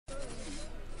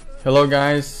Hello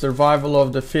guys, survival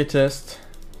of the fittest.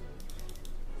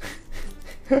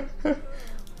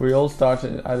 We all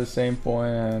started at the same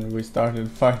point and we started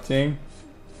fighting.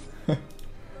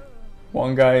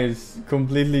 One guy is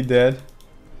completely dead.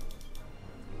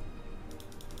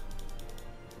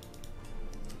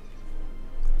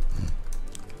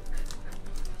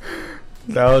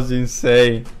 That was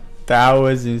insane. That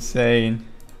was insane.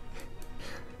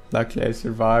 Luckily I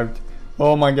survived.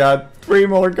 Oh my god, 3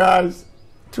 more guys.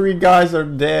 3 guys are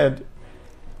dead.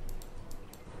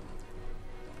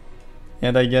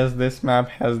 And I guess this map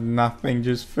has nothing,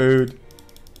 just food.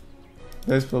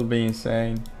 This will be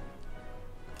insane.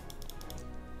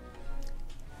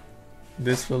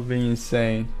 This will be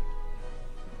insane.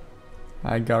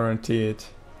 I guarantee it.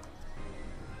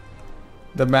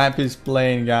 The map is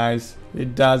plain, guys.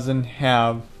 It doesn't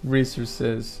have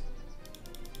resources.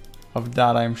 Of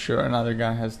that I'm sure another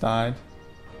guy has died.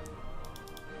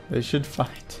 They should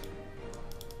fight.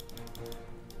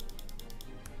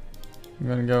 I'm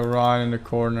gonna go right in the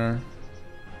corner.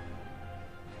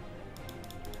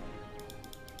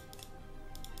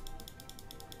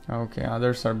 Okay,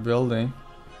 others are building.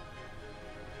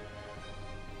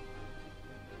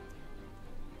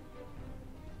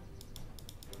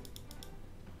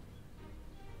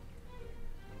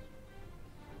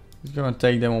 It's gonna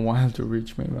take them a while to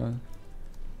reach me, but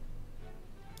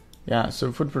yeah,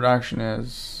 so food production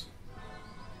is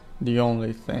the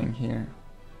only thing here.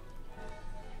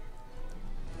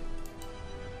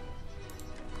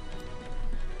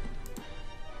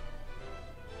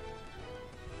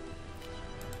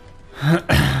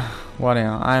 What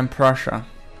else? I'm Prussia.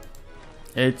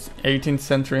 It's 18th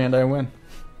century and I win.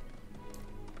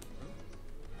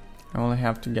 I only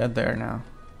have to get there now.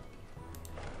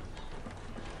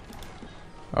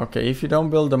 Okay, if you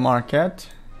don't build a market,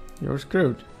 you're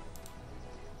screwed.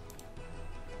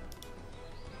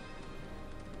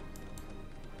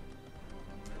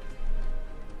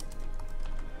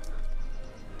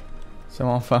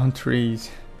 Someone found trees.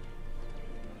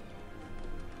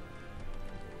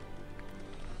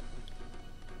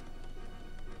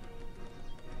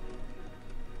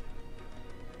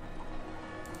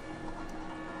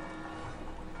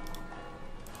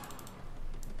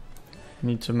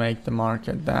 Need to make the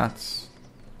market, that's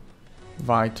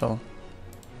vital.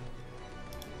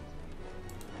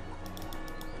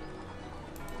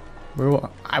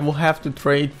 I will have to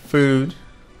trade food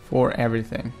for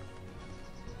everything.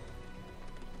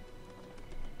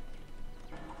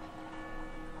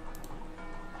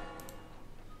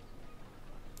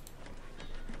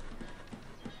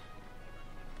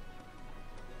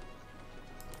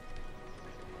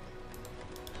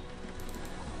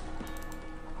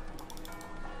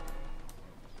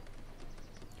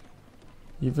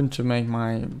 Even to make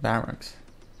my barracks.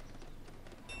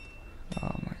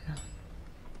 Oh my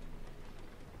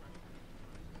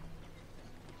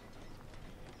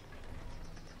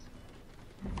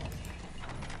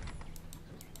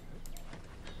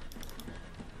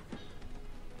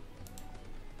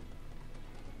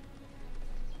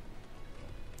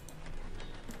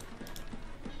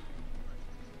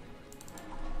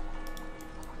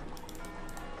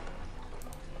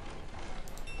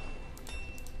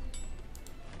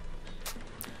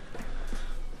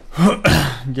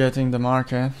Getting the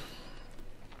market.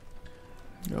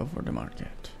 Go for the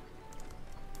market.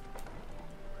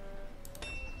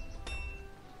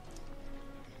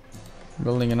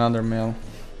 Building another mill.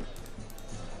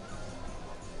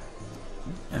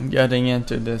 I'm getting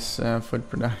into this food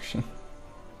production.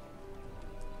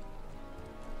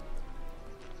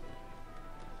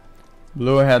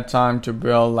 Blue had time to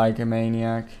build like a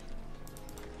maniac.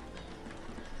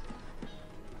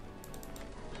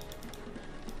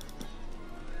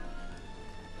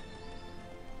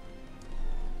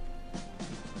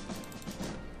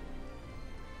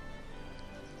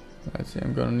 Let's see,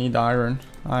 I'm gonna need iron.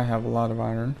 I have a lot of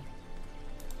iron.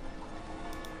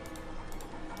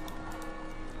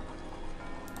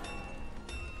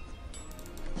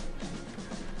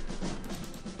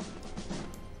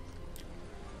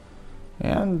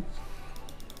 And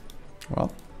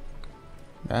well,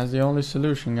 that's the only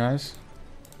solution, guys.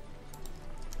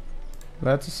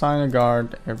 Let's assign a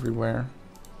guard everywhere.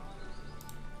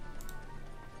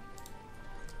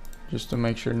 Just to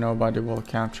make sure nobody will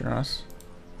capture us.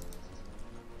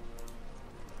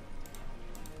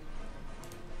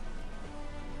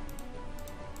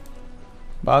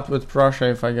 But with Prussia,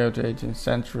 if I go to 18th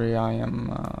century, I'm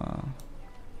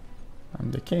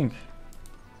the king.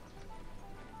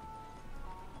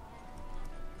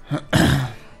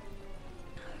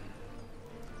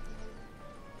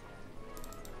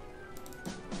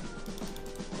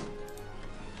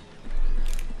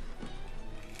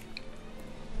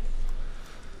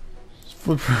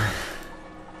 footprint.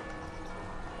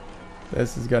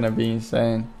 This is gonna be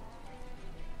insane.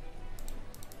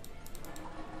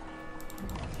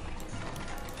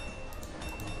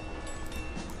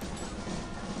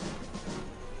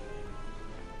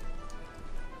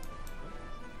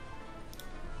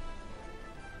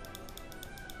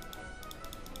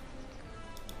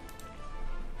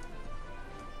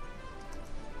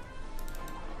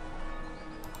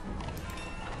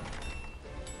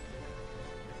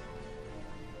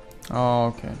 Oh,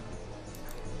 okay.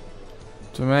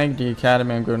 To make the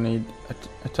academy, I'm gonna need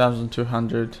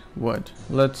 1,200 wood.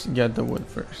 Let's get the wood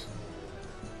first.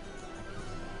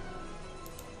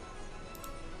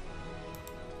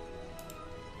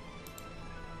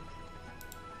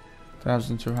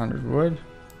 $1,200 wood.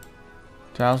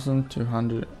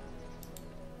 1,200,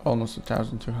 almost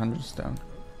 1,200 stone.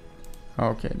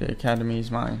 Okay, the academy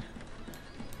is mine.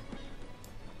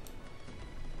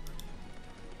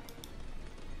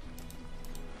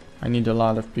 I need a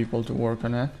lot of people to work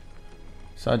on it.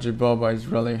 Sajid Boba is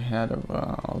really ahead of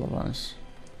all of us.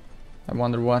 I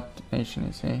wonder what nation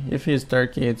is he? If he's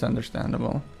Turkey, it's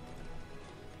understandable.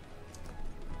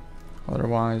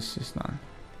 Otherwise, it's not.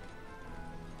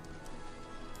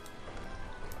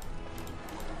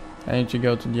 I need to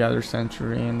go to the other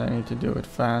century and I need to do it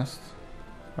fast.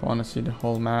 I want to see the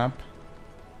whole map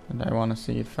and I want to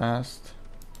see it fast.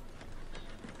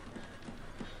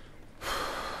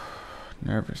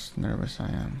 Nervous I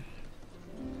am.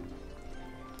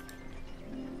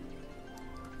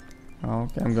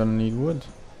 Okay, I'm gonna need wood.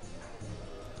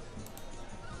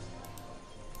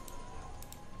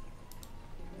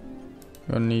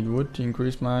 Gonna need wood to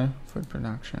increase my food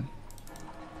production.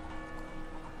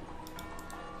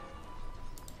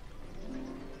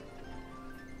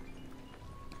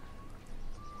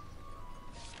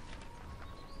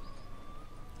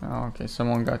 Okay,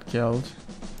 someone got killed.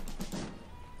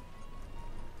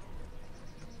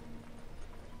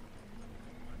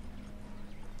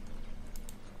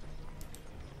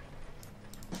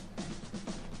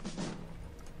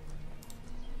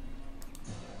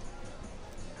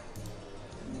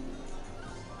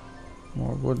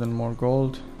 More wood and more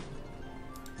gold.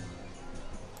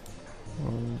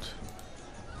 Gold.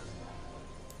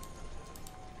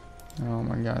 Oh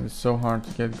my god, it's so hard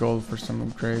to get gold for some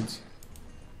upgrades.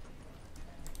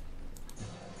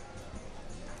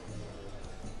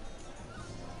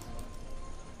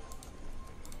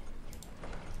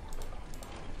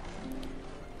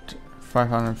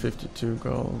 $552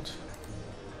 gold.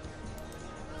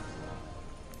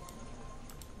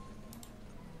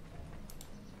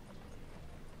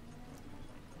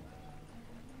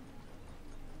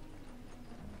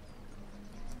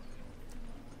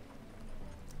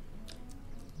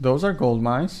 Those are gold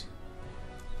mines.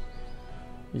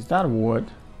 Is that wood?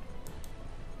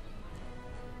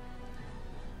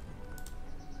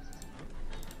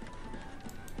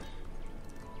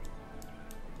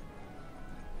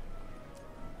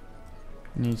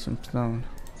 Need some stone.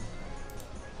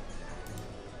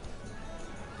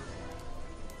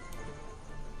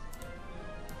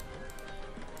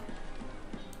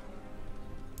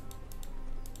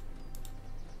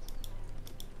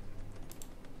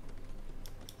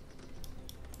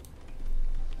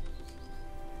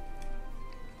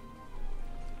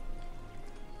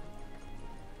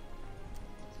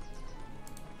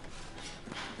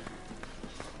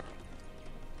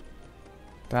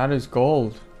 That is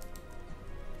gold.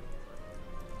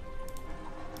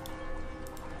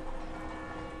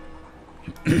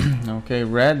 Okay,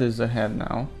 red is ahead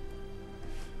now.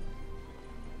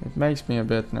 It makes me a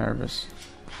bit nervous.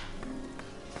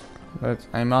 But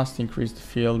I must increase the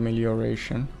field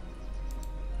melioration.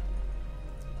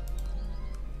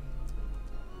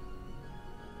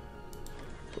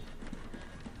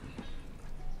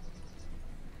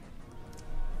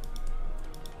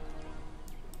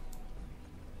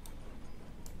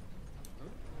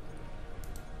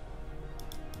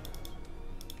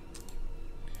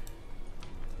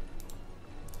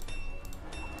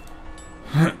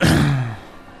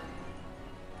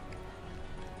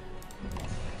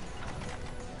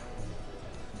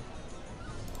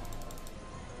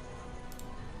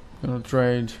 Gonna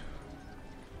trade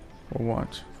for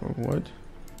what? For wood?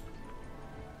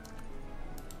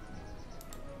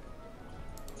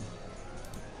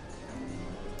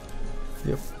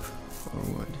 Yep, for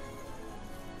wood.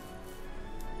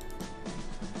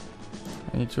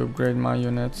 I need to upgrade my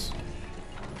units.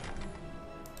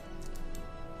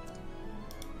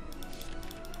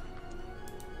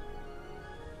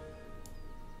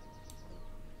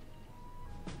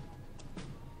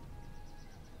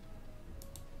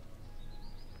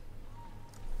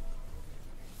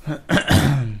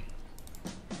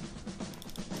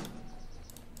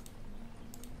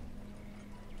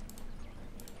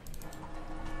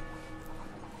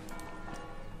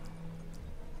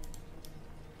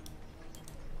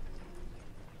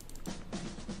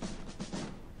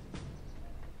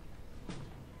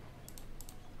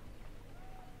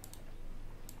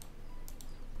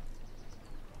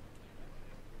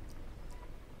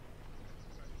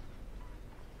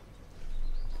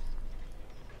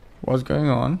 What's going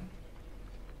on?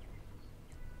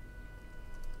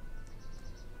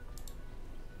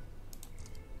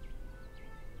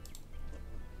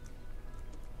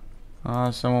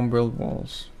 Someone built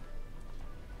walls.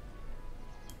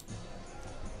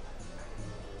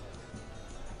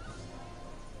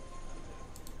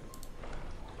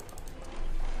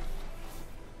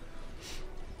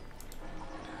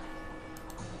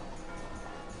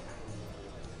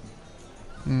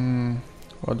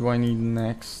 What do I need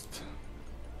next?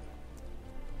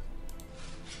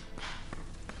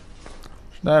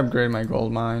 Should I upgrade my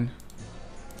gold mines?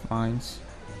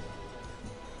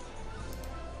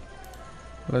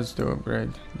 Let's do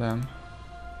upgrade them.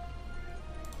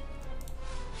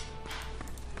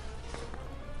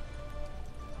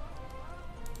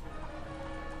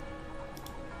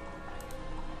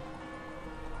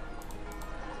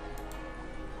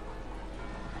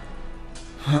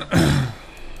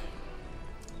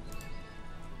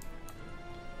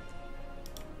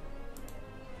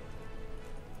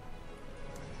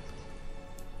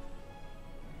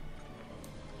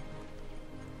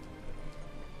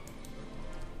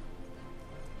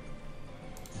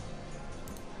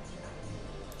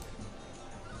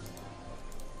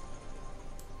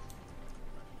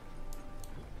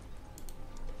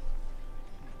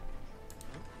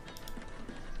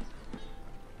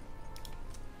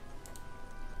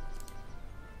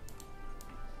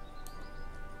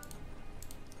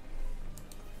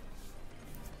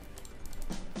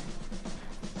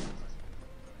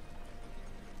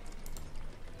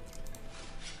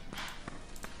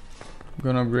 I'm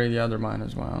gonna upgrade the other mine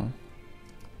as well.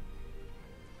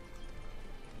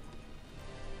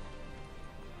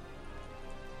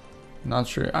 Not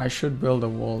sure. I should build a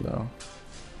wall though.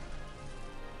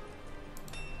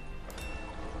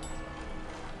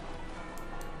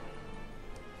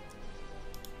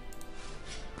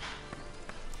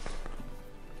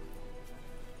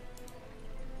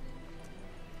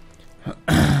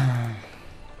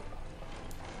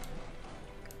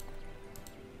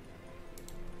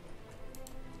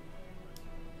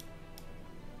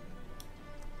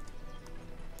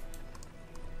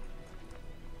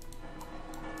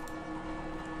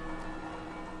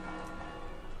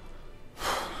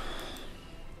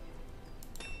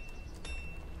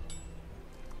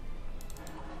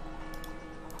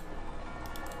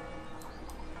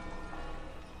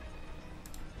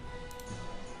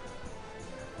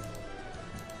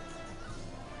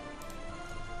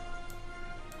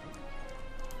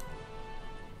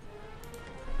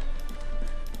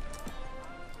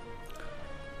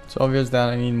 It's obvious that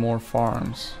I need more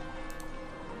farms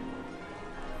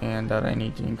and that I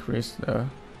need to increase the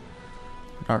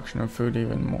production of food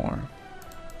even more.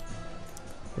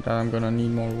 For that I'm gonna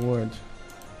need more wood.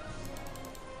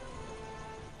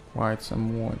 Quite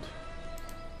some wood.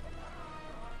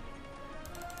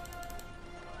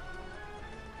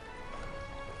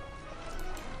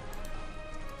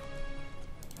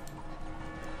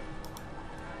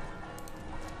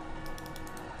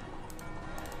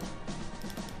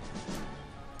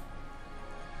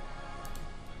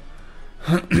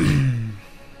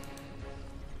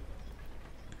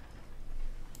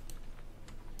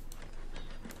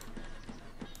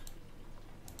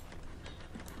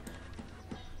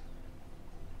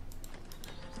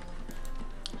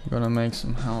 Gonna make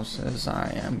some houses.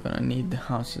 I am gonna need the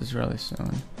houses really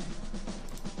soon.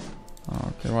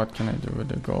 Okay, what can I do with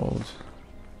the gold?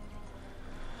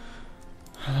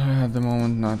 At the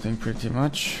moment, nothing pretty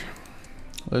much.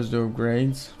 Let's do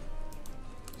upgrades.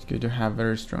 It's good to have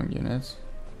very strong units.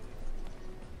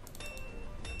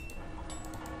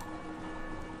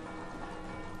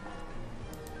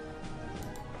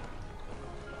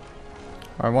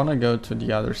 I want to go to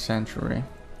the other century.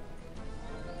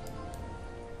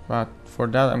 But for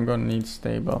that I'm gonna need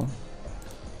stable.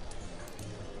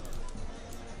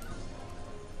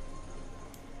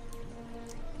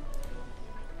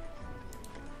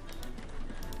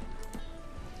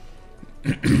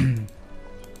 And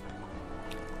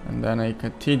then a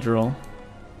cathedral.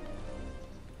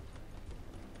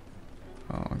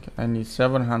 Oh, okay. I need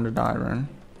 700 iron.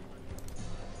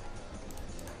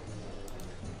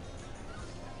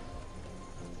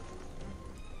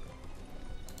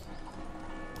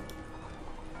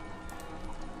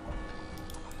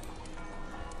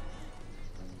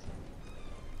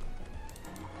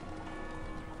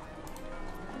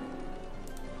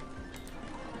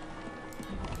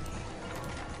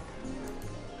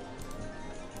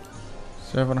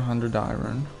 $700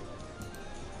 iron.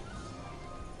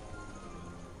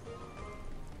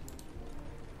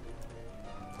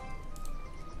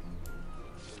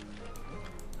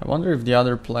 I wonder if the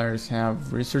other players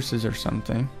have resources or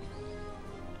something.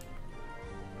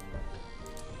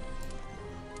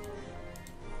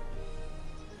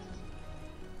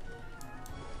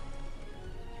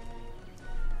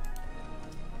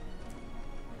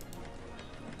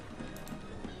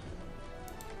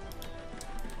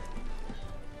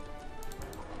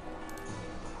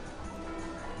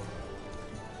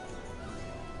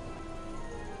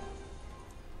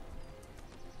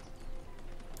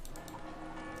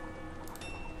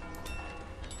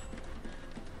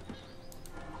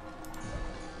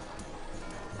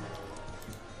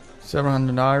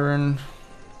 700 iron.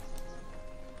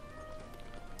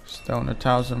 Stone,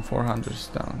 1,400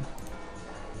 stone.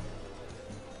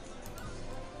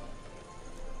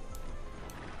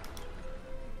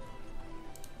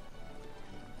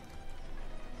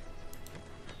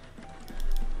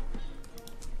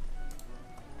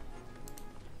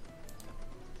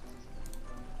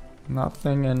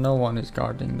 Nothing and no one is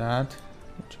guarding that,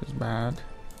 which is bad.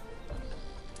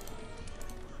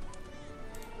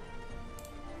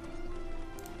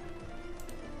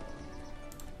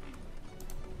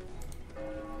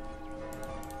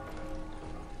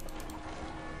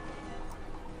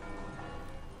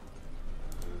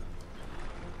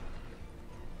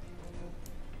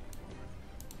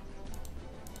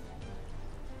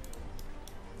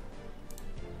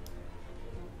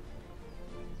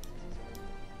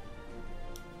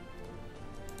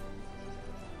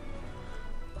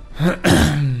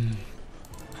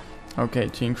 Okay,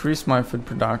 to increase my food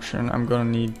production, I'm gonna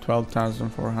need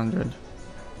 12,400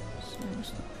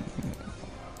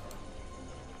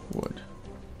 wood.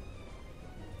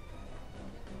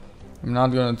 I'm not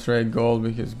gonna trade gold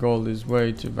because gold is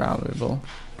way too valuable.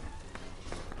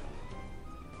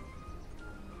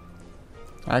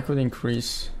 I could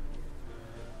increase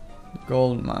the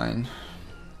gold mine.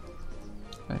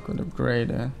 I could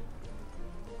upgrade it.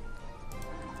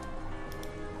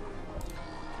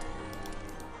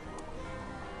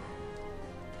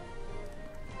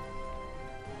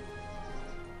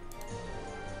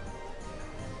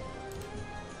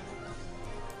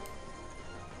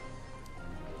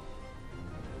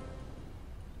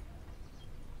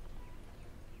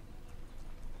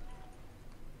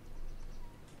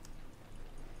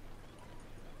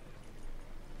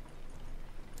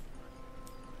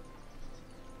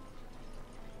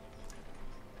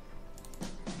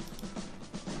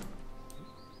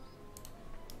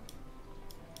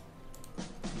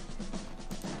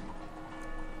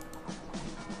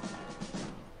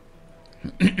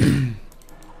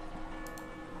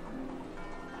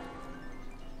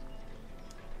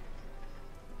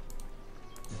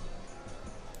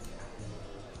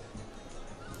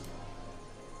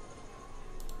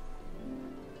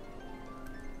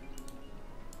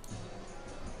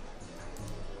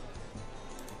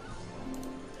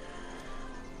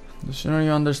 The sooner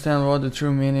you understand what the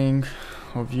true meaning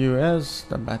of you is,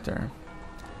 the better.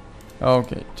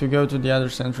 Okay, to go to the other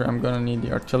center, I'm gonna need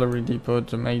the artillery depot.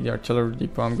 To make the artillery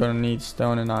depot, I'm gonna need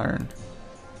stone and iron.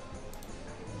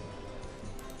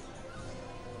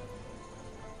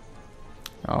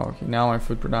 Okay, now my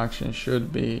food production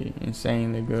should be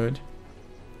insanely good.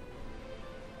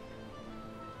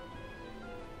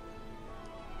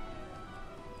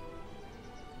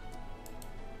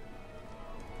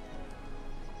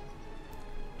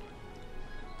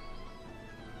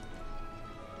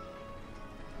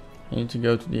 I need to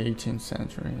go to the 18th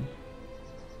century.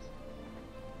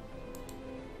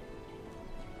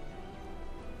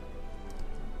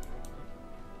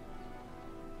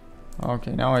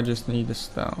 Okay, now I just need the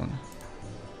stone,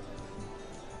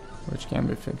 which can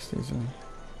be fixed easily.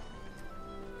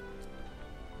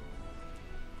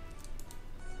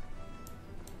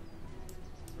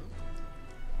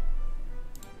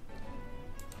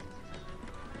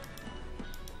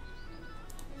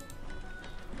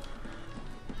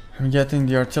 I'm getting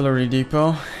the artillery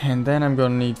depot, and then I'm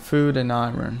gonna need food and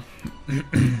iron.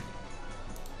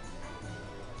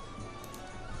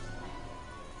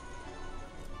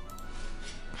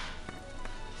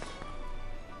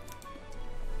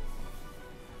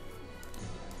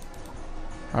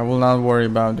 I will not worry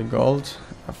about the gold.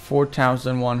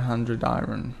 4,100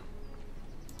 iron.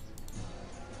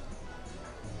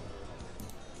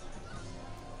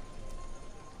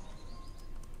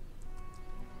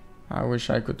 I wish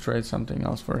I could trade something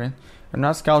else for it. I'm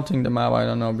not scouting the map, I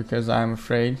don't know, because I'm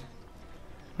afraid.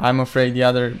 I'm afraid the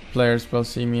other players will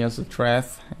see me as a threat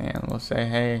and will say,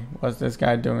 hey, what's this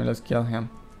guy doing? Let's kill him.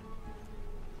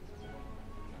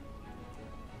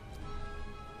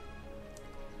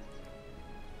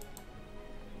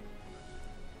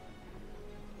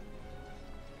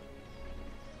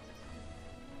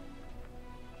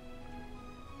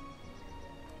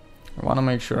 I want to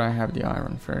make sure I have the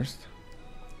iron first.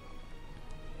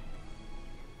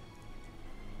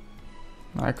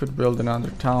 I could build another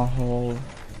town hall,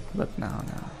 but no,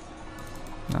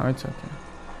 it's okay.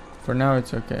 For now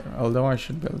it's okay, although I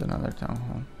should build another town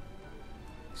hall.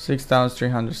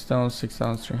 6,300 stone,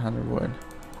 6,300 wood.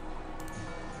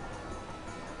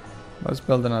 Let's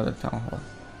build another town hall.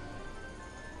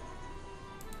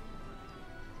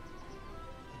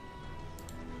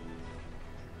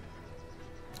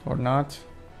 Or not.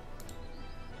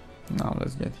 Now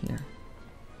let's get here.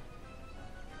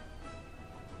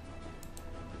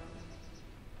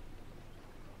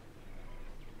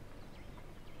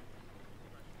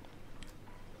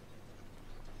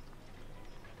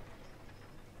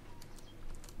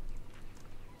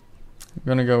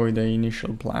 gonna go with the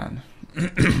initial plan.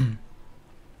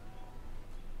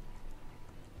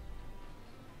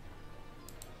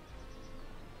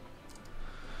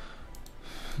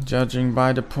 Judging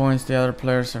by the points, the other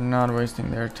players are not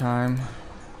wasting their time.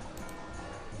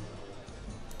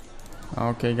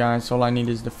 Okay guys, all I need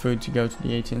is the food to go to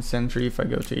the 18th century. If I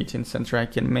go to 18th century, I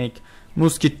can make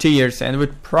musketeers, and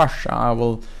with Prussia I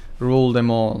will rule them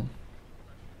all.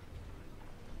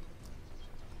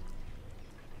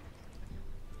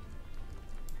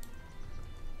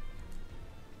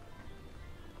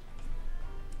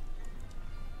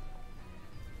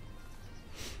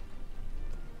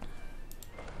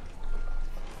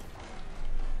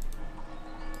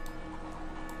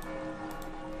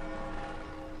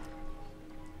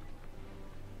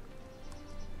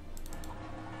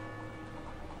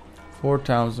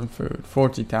 Food,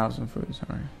 40,000 food,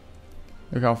 sorry.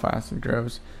 Look how fast it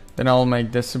grows. Then I'll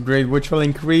make this upgrade, which will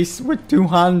increase with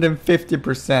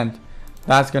 250%.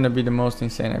 That's gonna be the most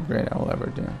insane upgrade I will ever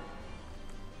do.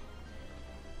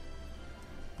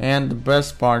 And the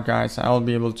best part, guys, I'll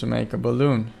be able to make a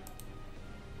balloon.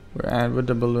 And with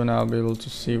the balloon, I'll be able to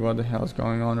see what the hell's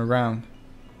going on around.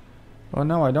 Oh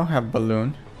no, I don't have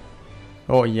balloon.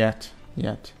 Oh, yet.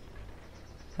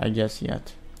 I guess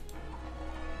yet.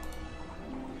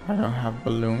 I don't have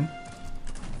balloon.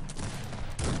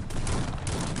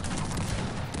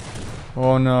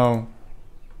 Oh no.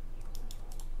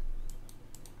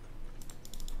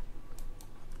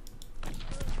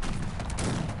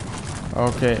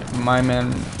 Okay, my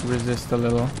men resist a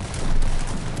little,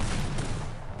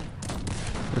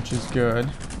 which is good.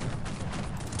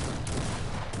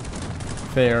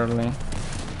 Fairly.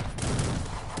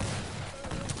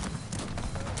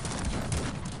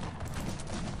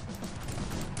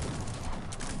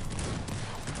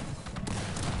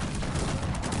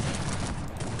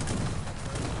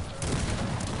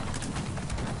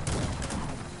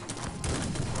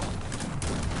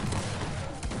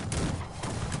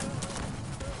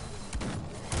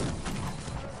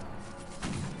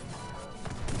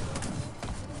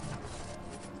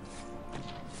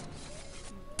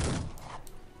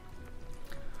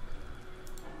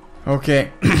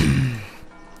 Okay.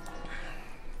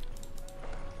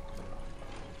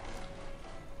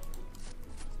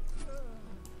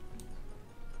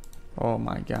 Oh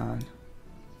my god.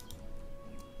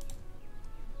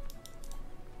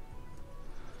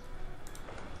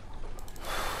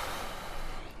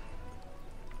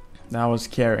 That was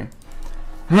scary.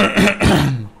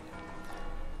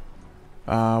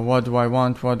 What do I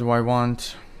want? I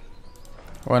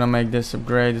want to make this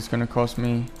upgrade. It's gonna cost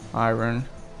me iron.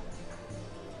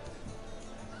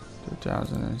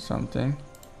 2,000 and something.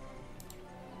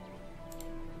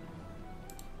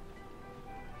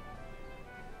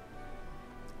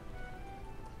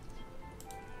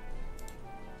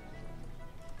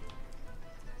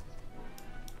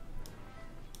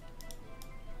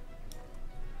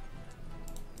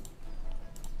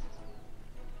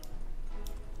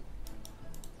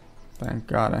 Thank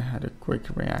God I had a quick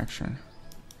reaction.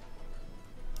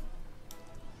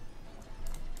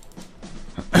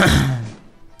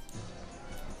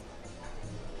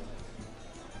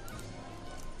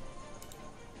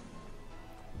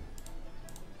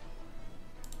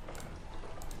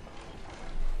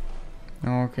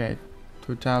 Okay,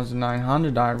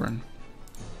 2,900 iron.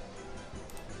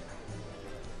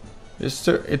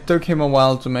 It took him a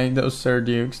while to make those Sir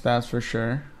Dukes, that's for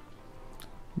sure.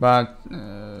 But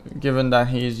given that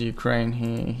he is Ukraine,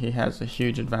 he has a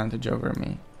huge advantage over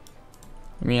me.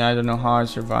 I mean, I don't know how I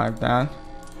survived that,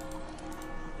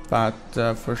 but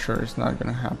for sure it's not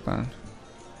gonna happen.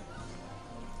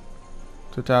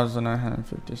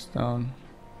 2,950 stone.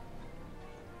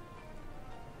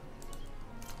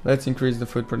 Let's increase the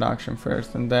food production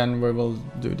first, and then we will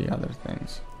do the other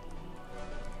things.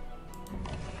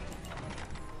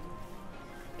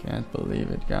 Can't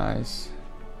believe it, guys.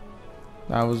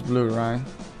 That was blue, right?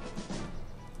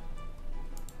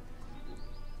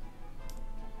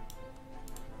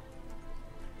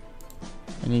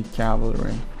 I need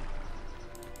cavalry.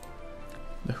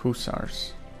 The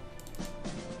hussars.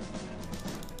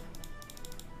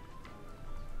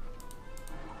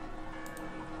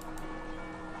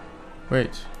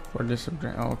 Wait, for this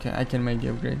upgrade. Oh, okay, I can make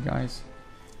the upgrade, guys.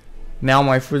 Now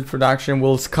my food production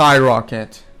will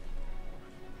skyrocket.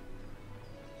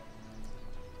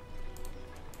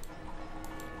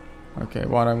 Okay,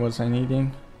 what was I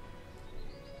needing?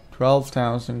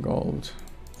 12,000 gold.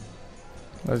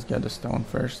 Let's get the stone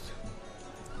first.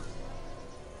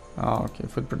 Oh, okay,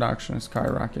 food production is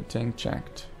skyrocketing,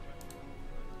 checked.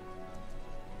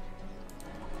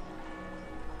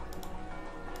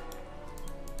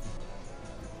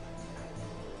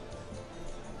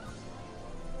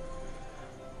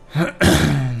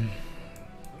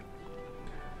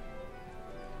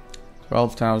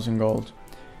 12,000 gold.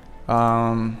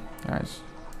 Guys.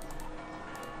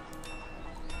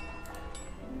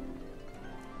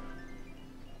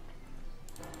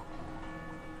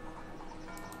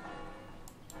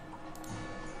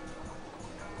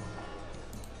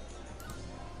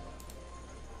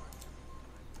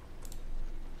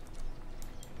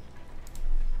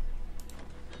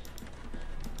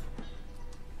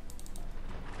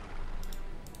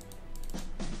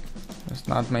 Let's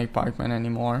not make pikemen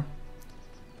anymore.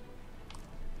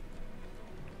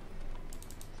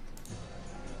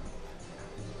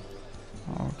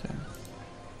 Okay.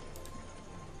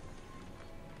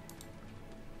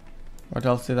 What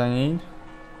else did I need?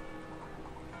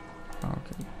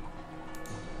 Okay.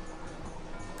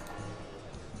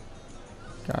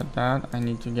 Got that. I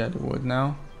need to get wood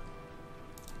now.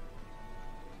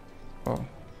 Oh.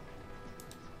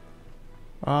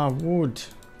 Ah, wood.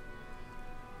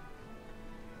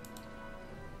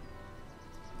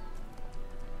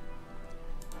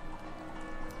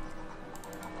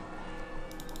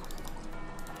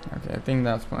 Okay, I think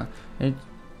that's my...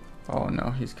 Oh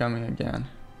no, he's coming again.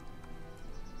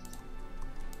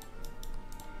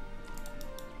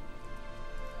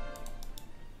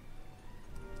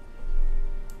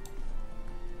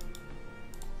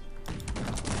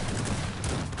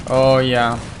 Oh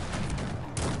yeah.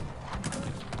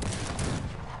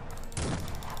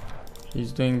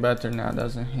 He's doing better now,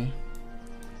 doesn't he?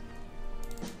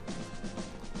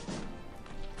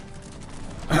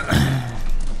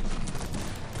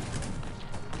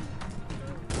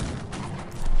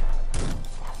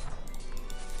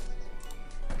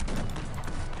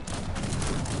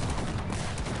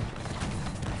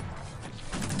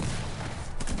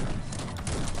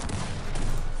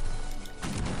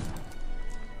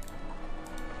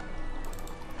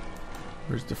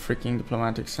 Where's the freaking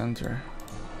diplomatic center?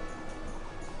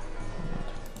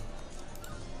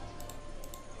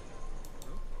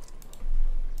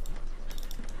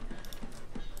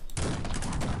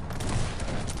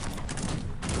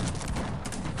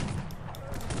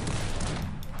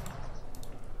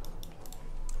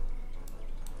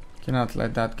 Cannot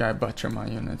let that guy butcher my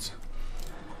units.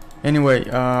 Anyway,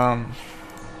 12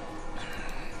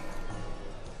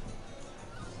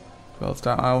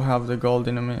 time. I'll have the gold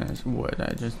in a minute. Wood.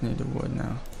 I just need the wood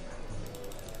now.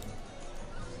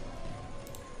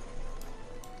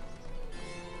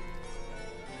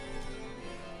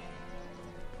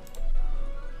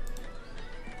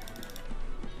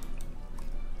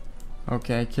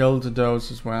 Okay, killed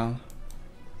those as well.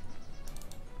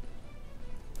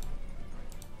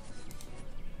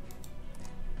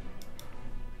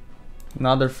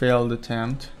 Another failed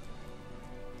attempt.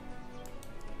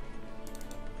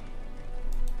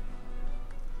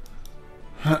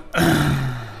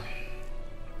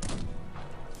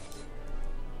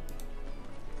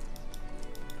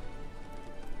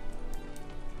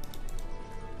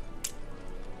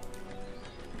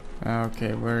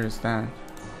 Okay, where is that?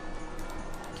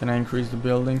 Can I increase the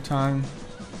building time?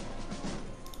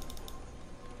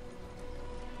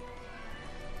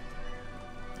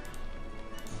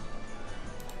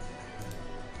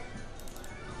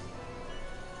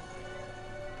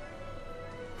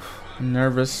 I'm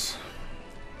nervous.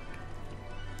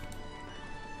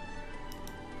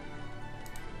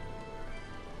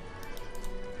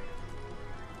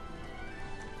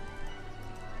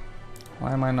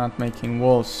 Why am I not making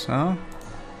walls, huh?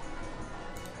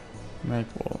 Make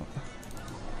wall.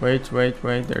 Wait,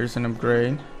 there's an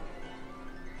upgrade.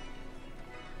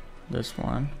 This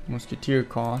one. Musketeer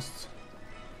costs.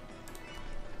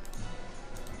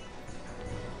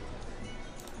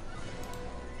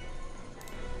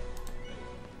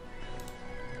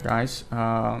 Guys,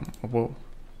 whoa.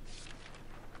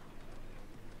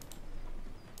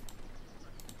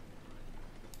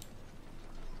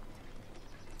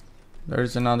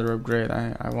 There's another upgrade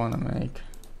I want to make.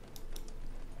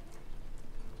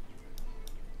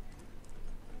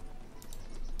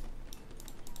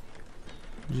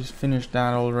 Just finished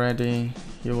that already.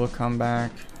 He will come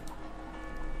back.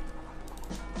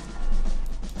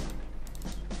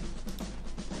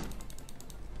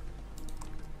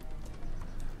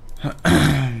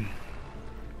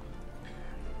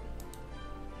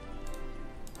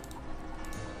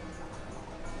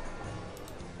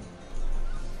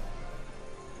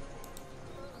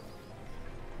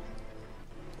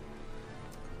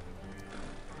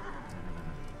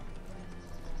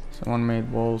 Someone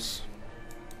made walls.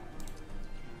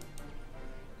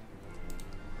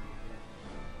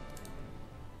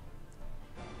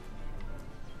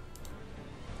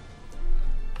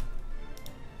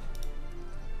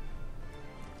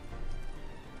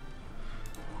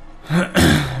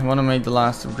 I want to make the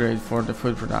last upgrade for the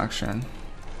food production.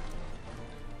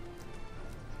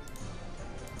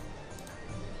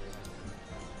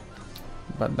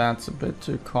 But that's a bit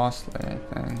too costly, I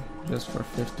think, just for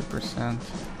 50%.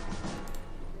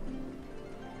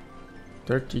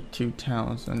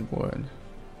 32,000 wood.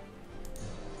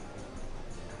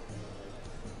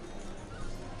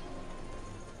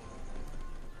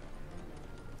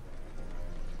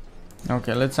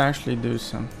 Okay, let's actually do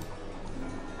some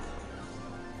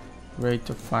rate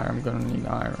of fire. I'm gonna need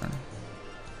iron.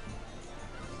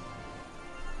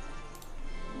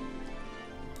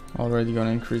 Already gonna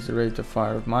increase the rate of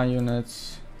fire of my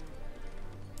units.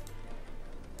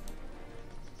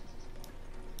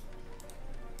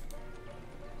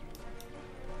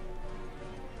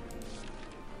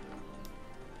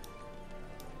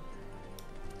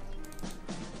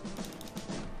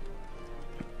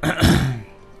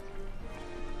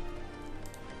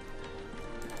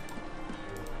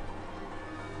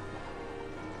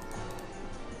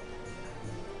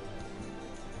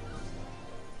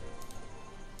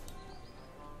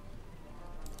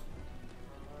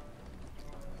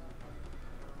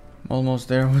 Almost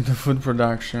there with the food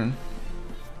production.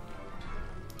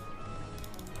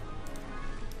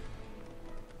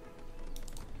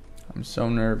 I'm so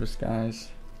nervous, guys.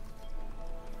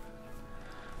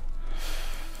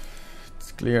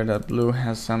 It's clear that blue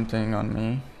has something on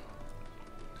me.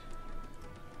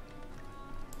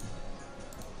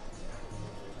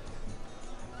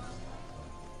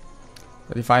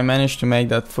 But if I manage to make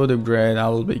that food upgrade, I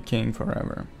will be king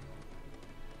forever.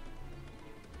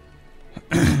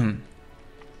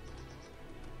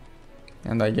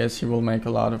 And I guess he will make a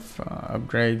lot of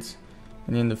upgrades,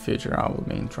 and in the future I will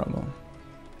be in trouble.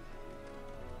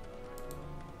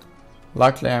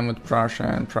 Luckily I'm with Prussia,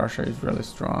 and Prussia is really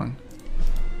strong.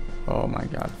 Oh my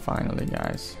god, finally,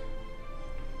 guys.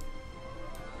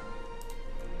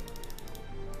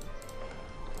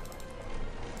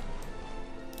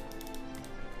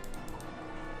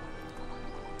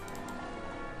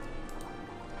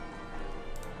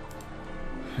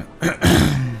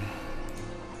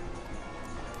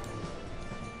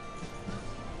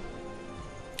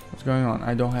 What's going on?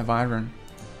 I don't have iron.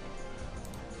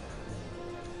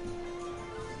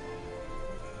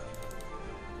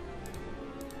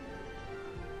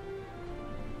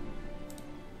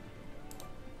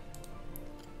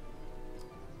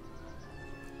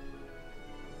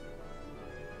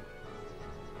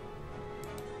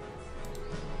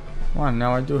 One,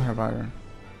 now I do have iron.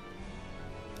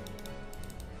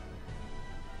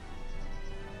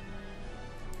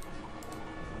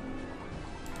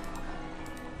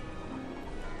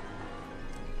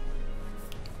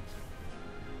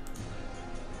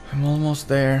 I'm almost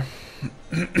there.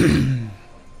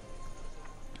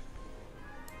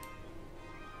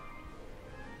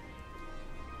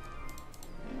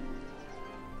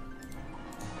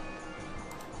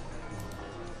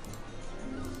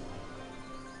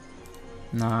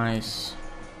 Nice.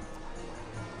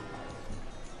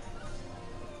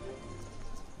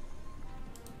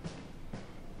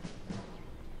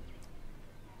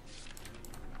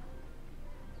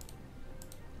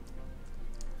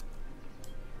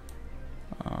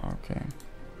 Okay.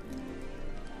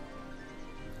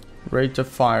 Rate of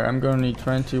fire. I'm gonna need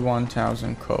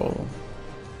 21,000 coal.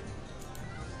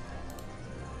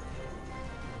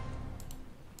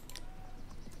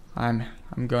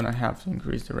 I'm gonna have to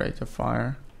increase the rate of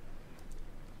fire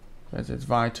because it's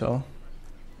vital.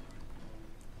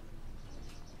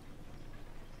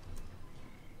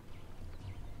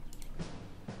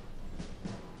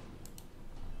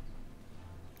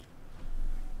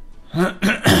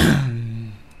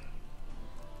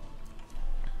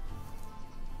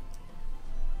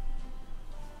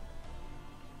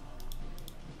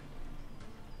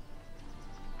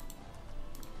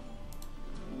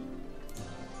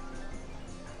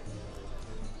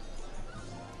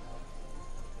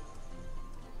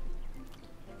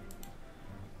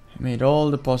 Made all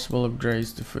the possible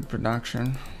upgrades to food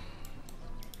production.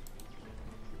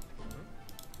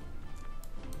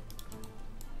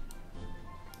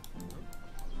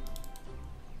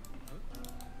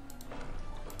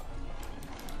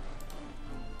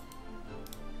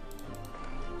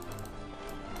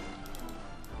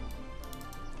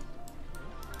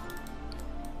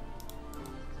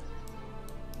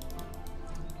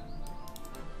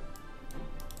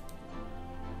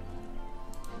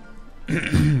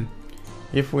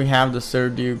 If we have the Sir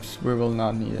Dukes, we will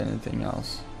not need anything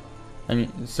else. I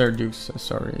mean, Sir Dukes,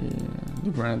 sorry, the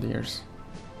Grenadiers.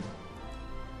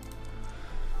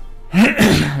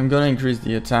 I'm gonna increase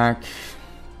the attack.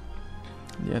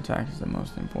 The attack is the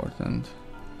most important.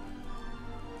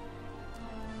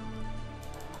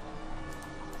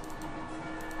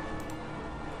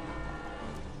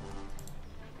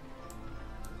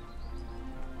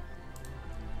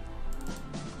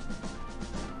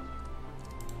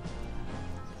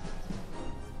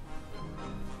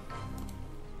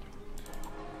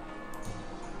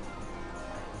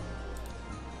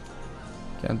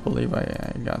 Can't believe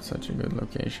I got such a good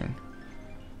location.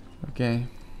 Okay.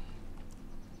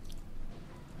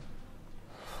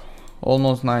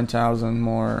 Almost 9,000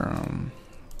 more.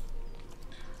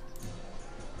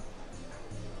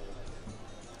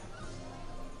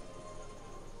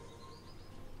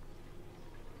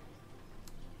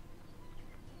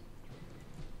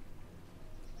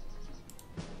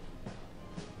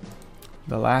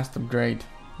 The last upgrade,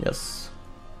 yes.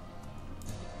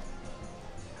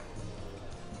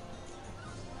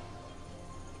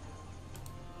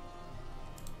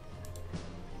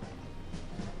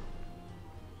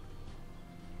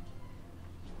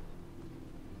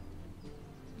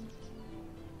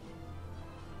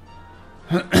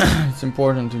 It's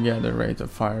important to get the rate of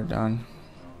fire done.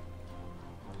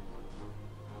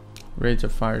 Rate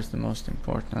of fire is the most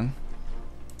important.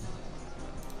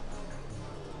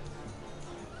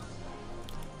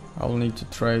 I'll need to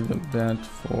trade that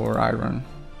for iron.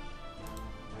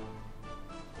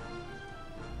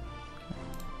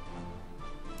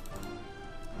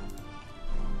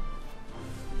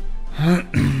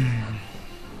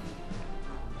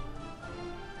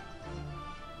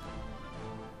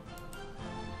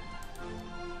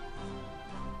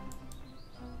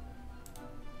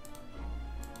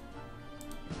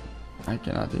 I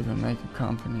cannot even make a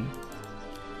company.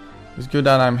 It's good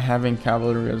that I'm having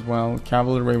cavalry as well.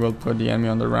 Cavalry will put the enemy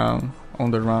on the run.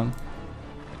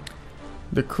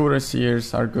 The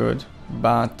cuirassiers are good,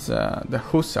 but the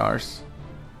hussars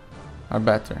are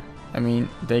better. I mean,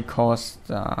 they cost.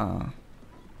 The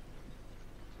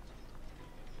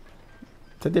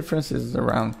difference is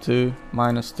around 2,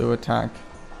 -2 attack.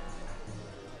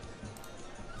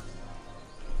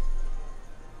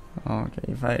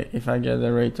 Okay, if I get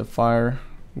the rate of fire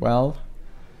well,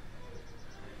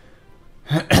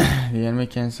 the enemy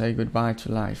can say goodbye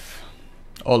to life.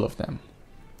 All of them.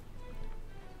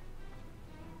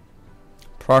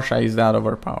 Prussia is that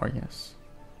overpowered, yes.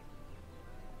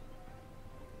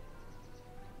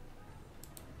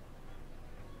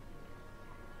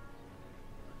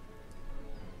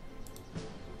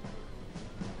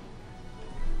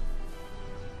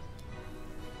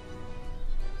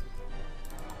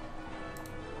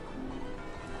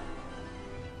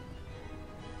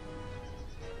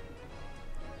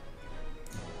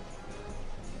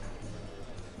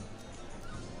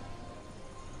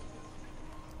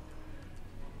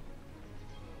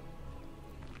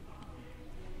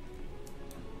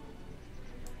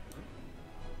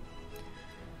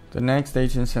 The next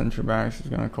 18th century barracks is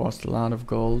gonna cost a lot of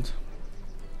gold.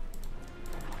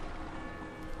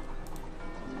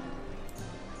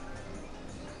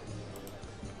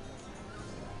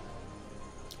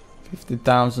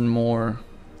 $50,000 more.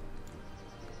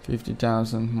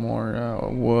 50,000 more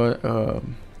wood,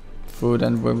 food,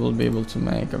 and we will be able to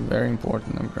make a very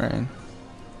important upgrade.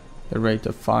 The rate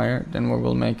of fire. Then we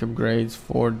will make upgrades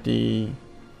for the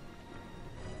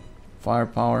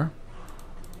firepower.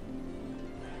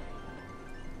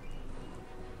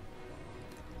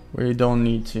 We don't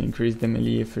need to increase the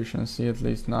melee efficiency, at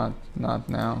least not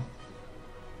now.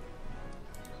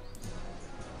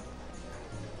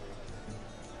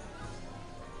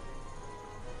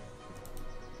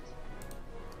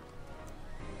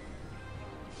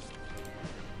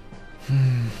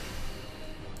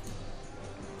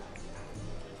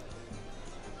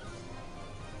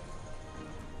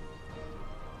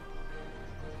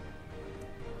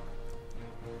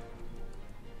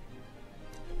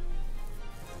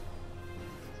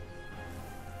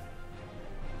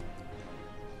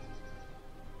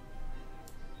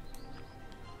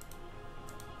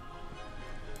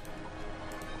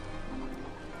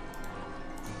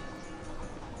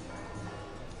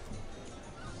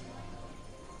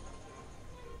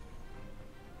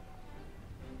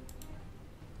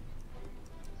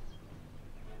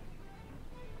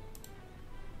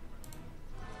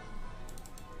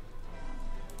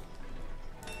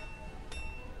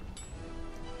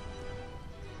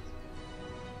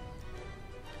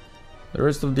 The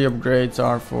rest of the upgrades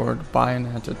are for the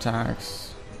bayonet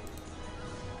attacks.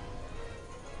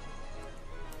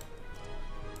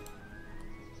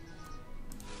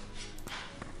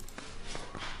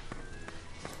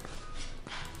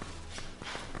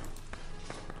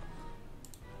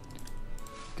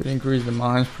 Could increase the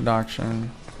mines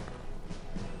production.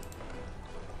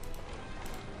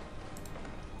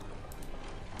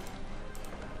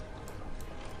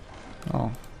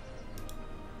 Oh.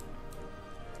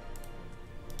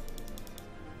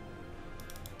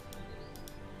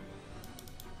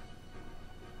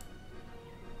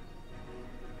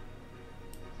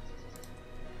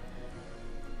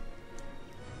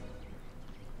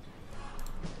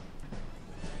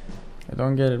 I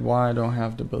don't get it why I don't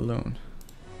have the balloon.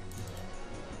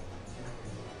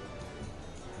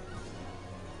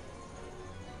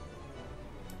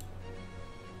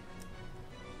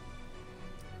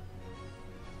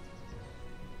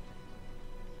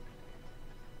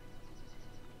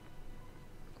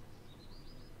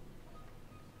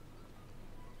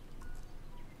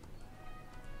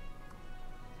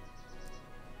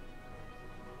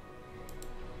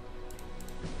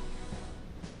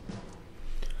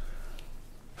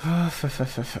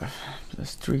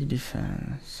 Plus 3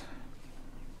 defense.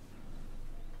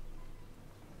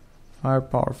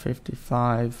 Firepower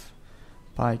 55.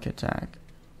 Pike attack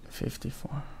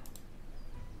 54.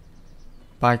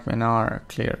 Pikemen are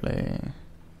clearly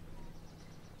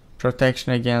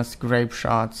protection against grape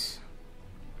shots.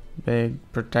 Big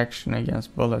protection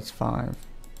against bullets 5.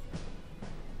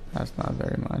 That's not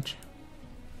very much.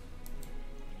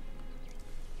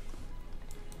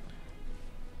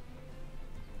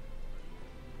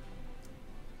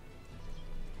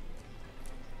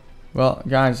 Well,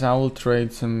 guys, I will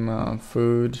trade some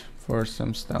food for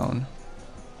some stone.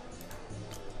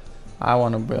 I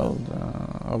want to build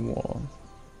a wall.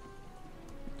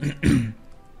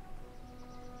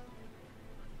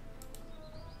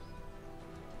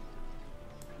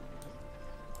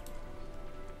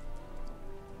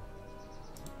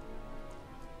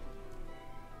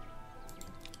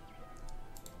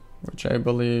 Which I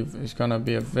believe is gonna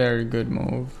be a very good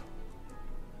move.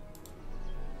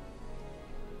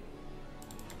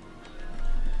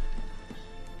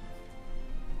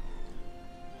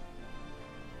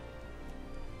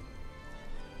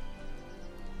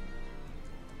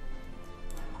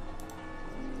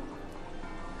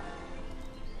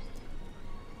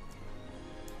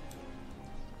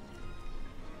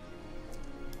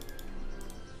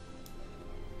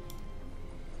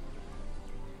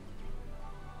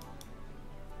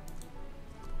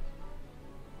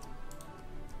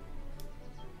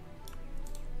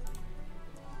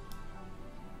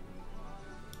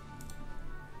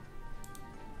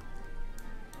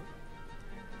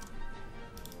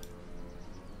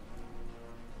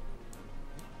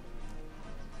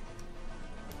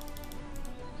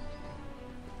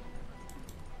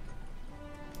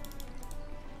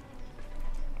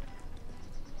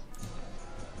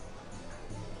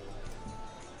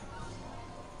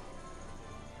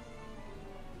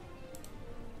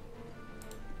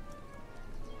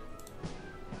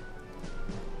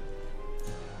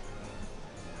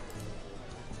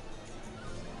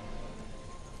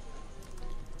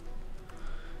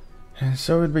 And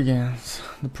so it begins.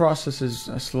 The process is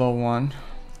a slow one.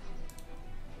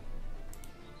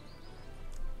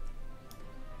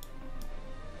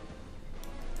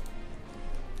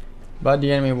 But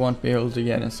the enemy won't be able to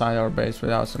get inside our base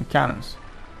without some cannons.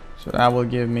 So that will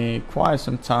give me quite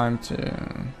some time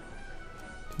to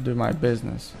do my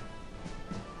business.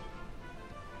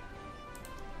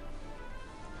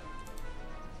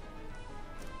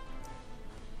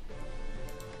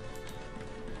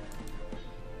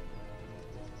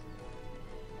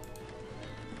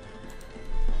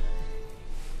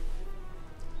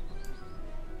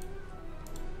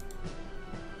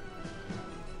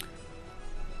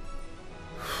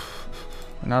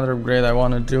 Another upgrade I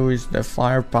want to do is the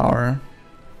firepower.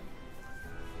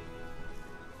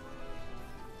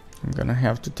 I'm gonna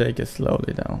have to take it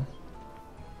slowly though.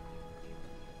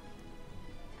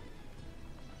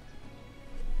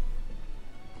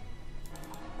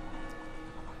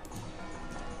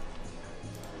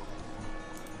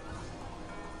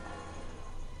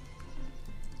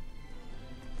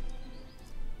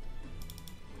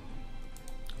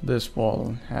 This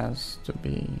wall has to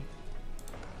be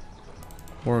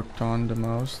worked on the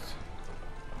most.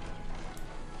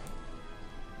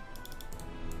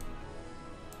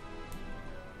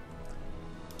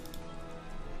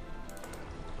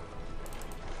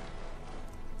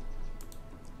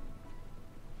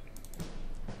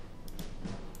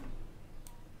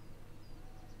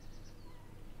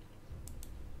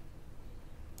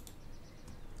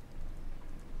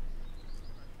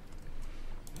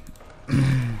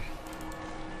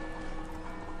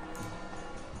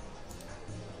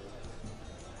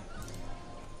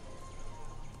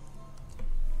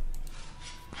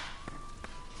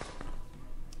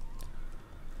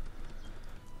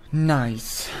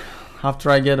 Nice.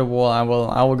 After I get a wall, I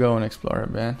will go and explore a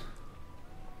bit.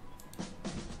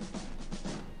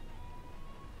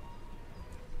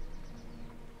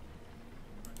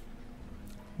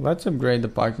 Let's upgrade the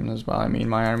pikemen as well. I mean,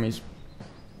 my army's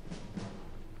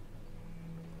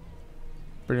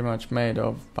pretty much made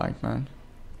of pikemen.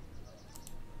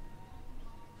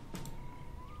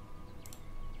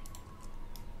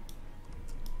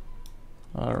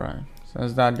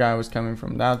 as that guy was coming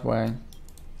from that way.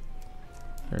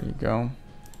 There you go.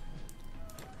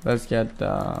 Let's get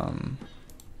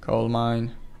coal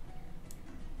mine.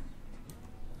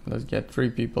 Let's get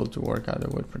 3 people to work out the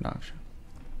wood production.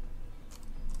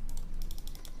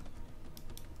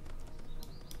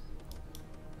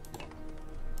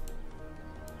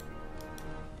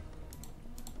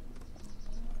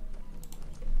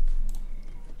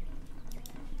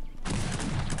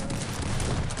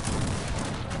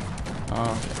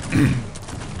 Okay.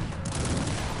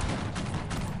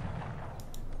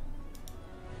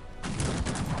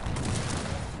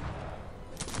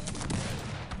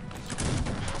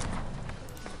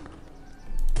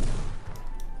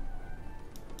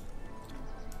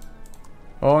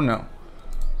 Oh no.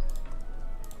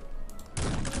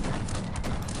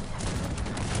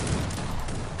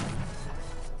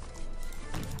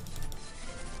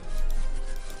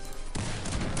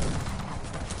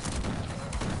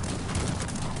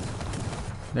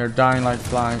 They're dying like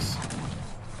flies.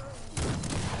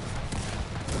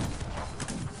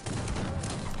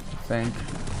 I think.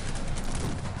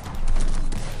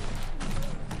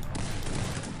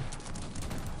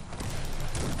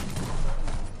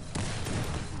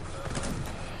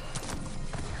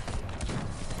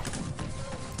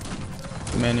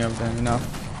 Many of them, enough.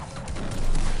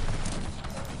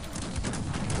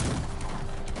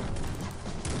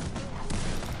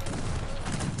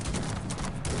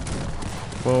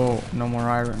 Whoa, no more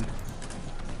iron.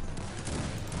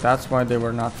 That's why they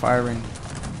were not firing.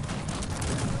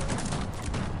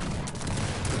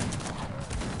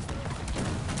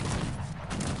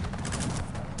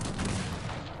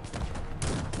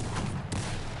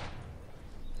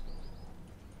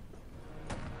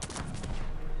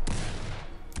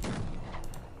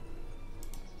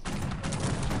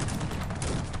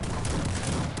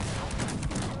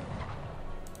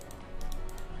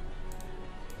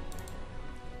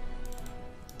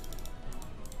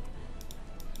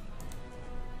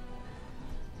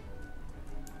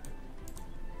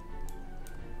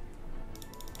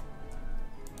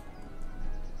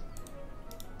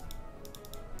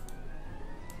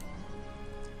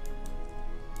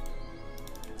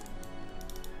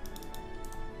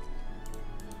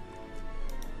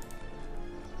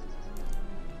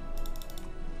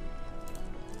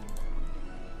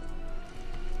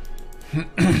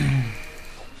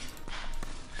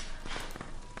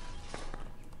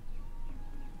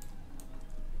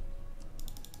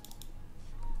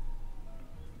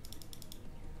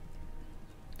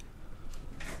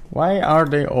 Why are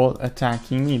they all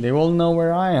attacking me? They all know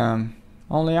where I am.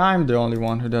 Only I'm the only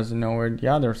one who doesn't know where the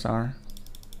others are.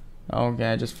 Okay,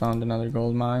 I just found another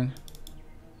gold mine.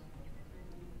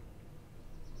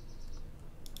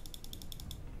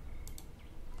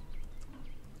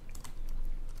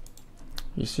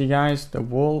 You see, guys, the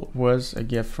wool was a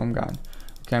gift from God.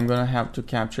 Okay, I'm gonna have to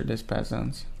capture these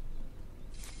peasants.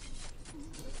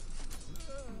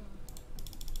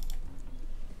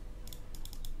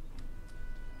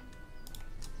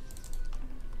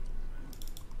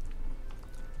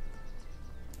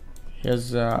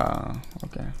 Here's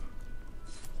okay.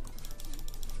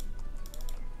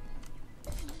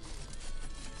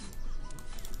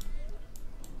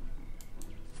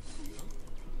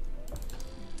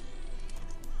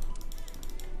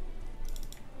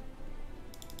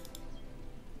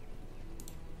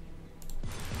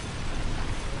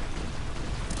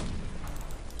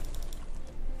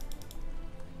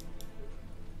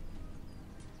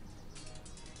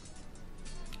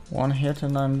 One hit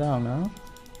and I'm down, huh?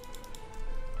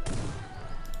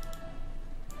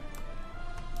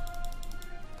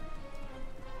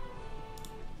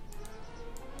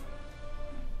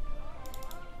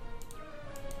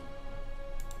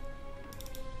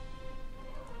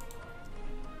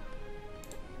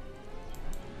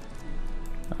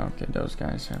 Okay, those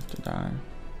guys have to die.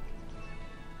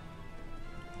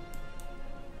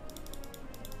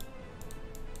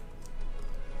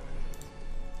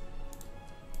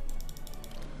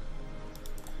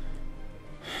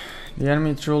 The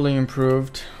enemy truly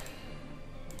improved.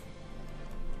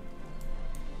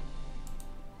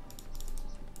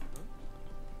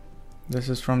 This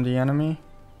is from the enemy.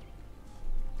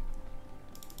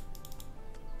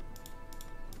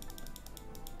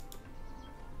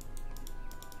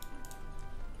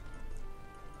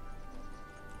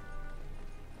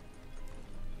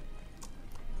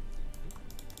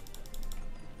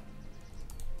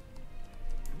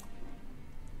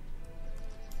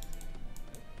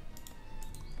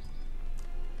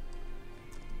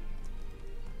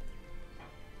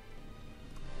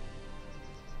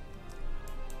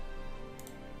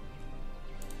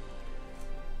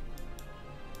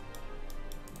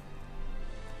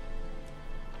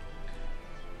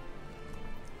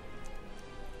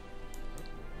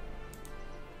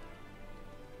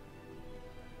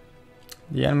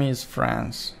 The enemy is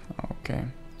France. Okay.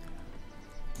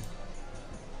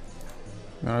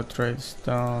 I'm gonna trade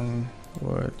stone,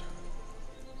 wood.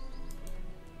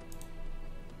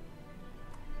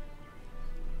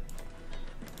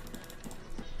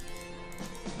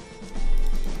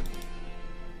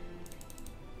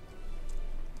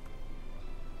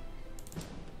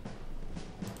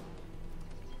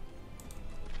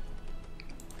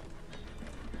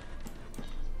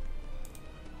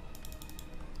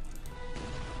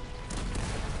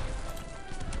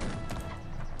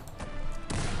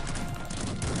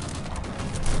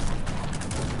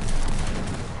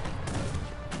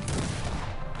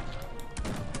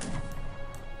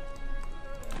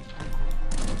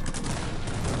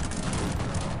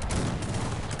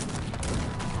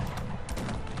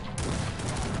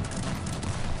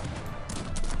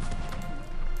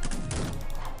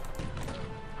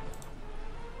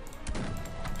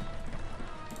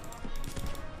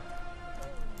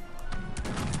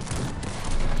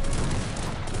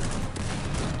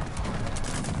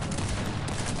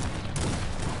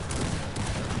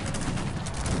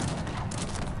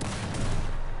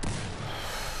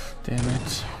 Damn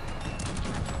it.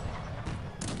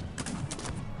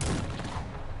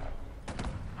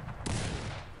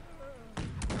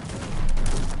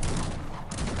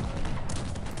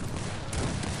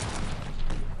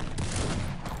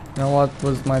 You know what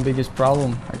was my biggest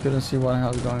problem? I couldn't see what the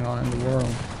hell was going on in the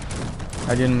world.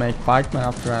 I didn't make pikemen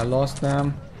after I lost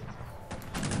them.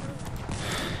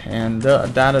 And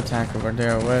that attack over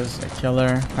there was a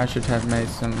killer. I should have made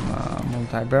some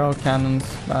multi-barrel cannons,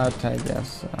 but I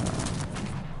guess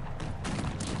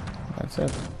that's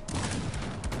it.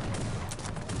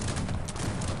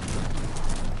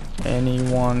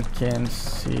 Anyone can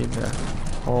see the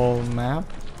whole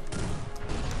map.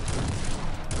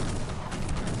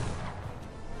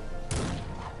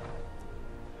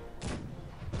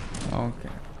 Okay,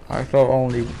 I thought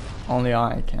only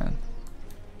I can.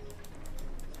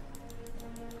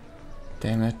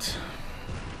 Damn it.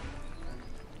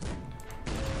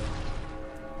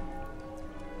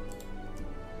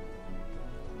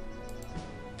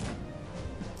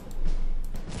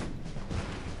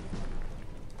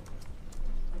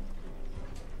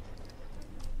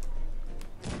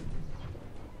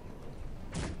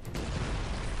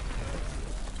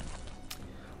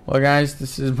 Well guys,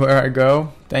 this is where I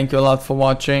go. Thank you a lot for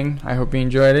watching. I hope you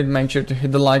enjoyed it. Make sure to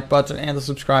hit the like button and the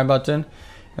subscribe button.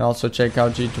 And also check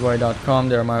out g2a.com.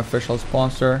 They're my official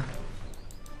sponsor.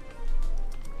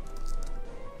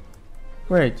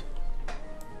 Wait.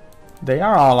 They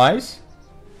are allies?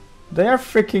 They are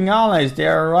freaking allies. They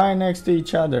are right next to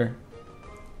each other.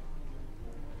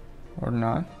 Or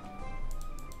not?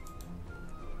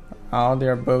 Oh, they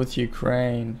are both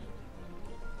Ukraine.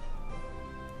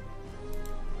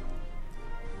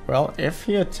 Well, if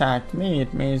he attacked me,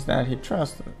 it means that he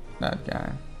trusted that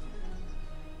guy.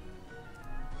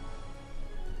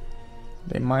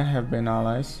 They might have been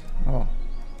allies. Oh.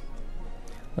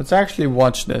 Let's actually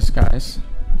watch this, guys.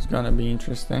 It's gonna be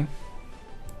interesting.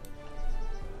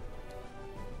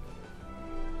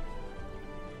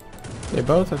 They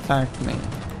both attacked me.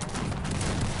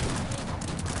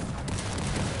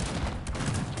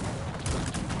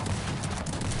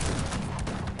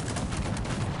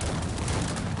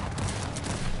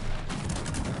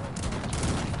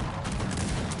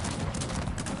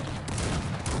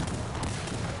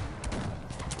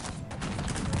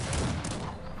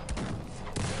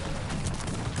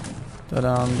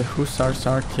 But the Hussars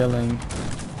are killing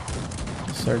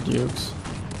Sir Dukes.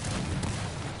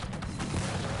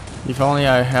 If only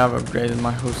I have upgraded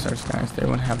my Hussars, guys, they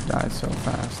wouldn't have died so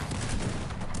fast.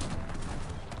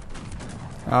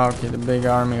 Okay, the big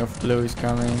army of blue is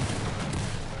coming.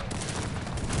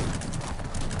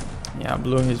 Yeah,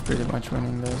 blue is pretty much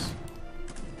winning this.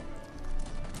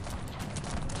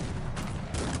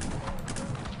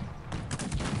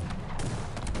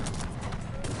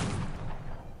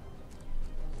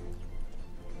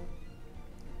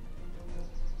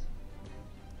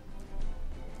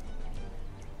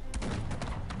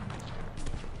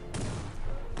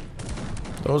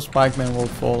 Those pikemen will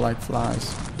fall like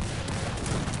flies.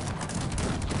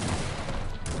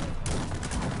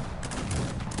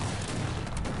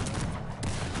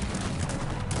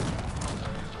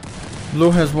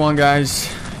 Blue has won, guys.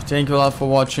 Thank you a lot for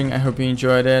watching. I hope you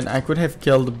enjoyed it. I could have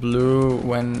killed blue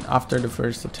when after the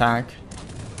first attack.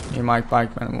 My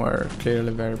pikemen were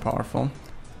clearly very powerful.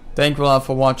 Thank you a lot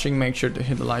for watching. Make sure to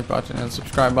hit the like button and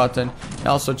subscribe button. And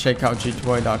also check out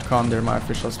g2a.com. They're my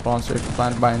official sponsor. If you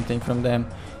plan to buy anything from them,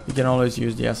 you can always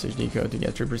use the SSD code to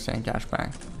get 3% cash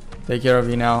back. Take care of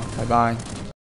you now. Bye bye.